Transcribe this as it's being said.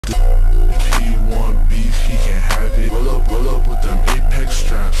If he want beef, he can have it. Roll up with them Apex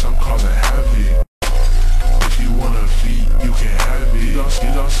straps, I'm causing havoc. If you want a feat, you can have it.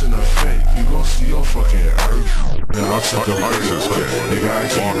 You don't send a fake, you gon' see your fucking earth. Now I'll take a picture, nigga, I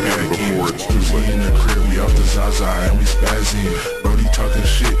can't back in. We in the crib, we off the Zaza and we spazzing. Brody talking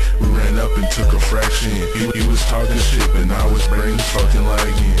shit, we ran up and took a fraction. He was talking shit, but now his brain is fucking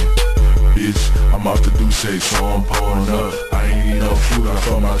lagging. Bitch, I'm off the Duce, so I'm pulling up. I ain't eat no food, I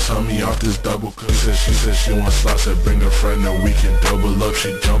felt my tummy off this double cook. She said she wants slots, said bring a friend and we can double up.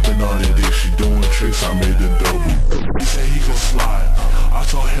 She jumping on it, if she doing tricks, I made it double. He said he gon' slide, I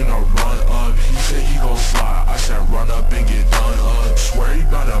told him to run up. He said he gon' slide, I said run up and get done up. Swear he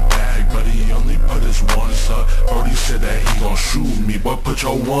got a bag, but he only put his ones up. Brody said that he gon' shoot me, but put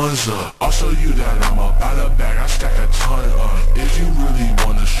your ones up. I'll show you that I'm about a bag, I stack a ton up. If you really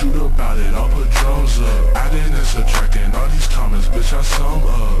wanna shoot about it, I'll put drones up. Adding and subtracting all these comments, bitch, I sum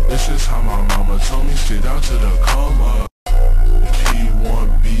up. This is how my mama told me, sit down to the come up. If he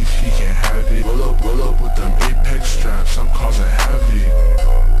want beef, he can have it. Roll up with them Apex straps, I'm causing havoc.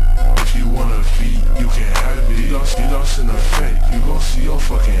 If you want a feat, you can have it. You don't send a fake, you gon' see your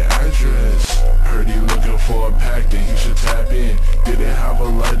fucking address. Heard he looking for a pack, then he should tap in. Didn't have a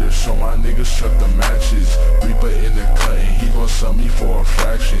lighter, so my niggas truck the matches. Reaper in the cut, and he gon' sell me for a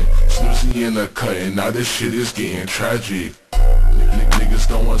fraction. Snoozy in the cut, and now this shit is getting tragic. Niggas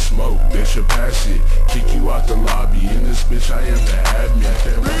don't want smoke, they should pass it. Kick you out the lobby, in this bitch I am the admin.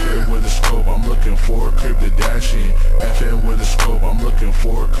 FN with a scope, I'm looking for a crib to dash in. FN with a scope, I'm looking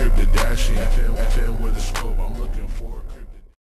for a crib to dash in. FN with a scope, I'm looking for a crib.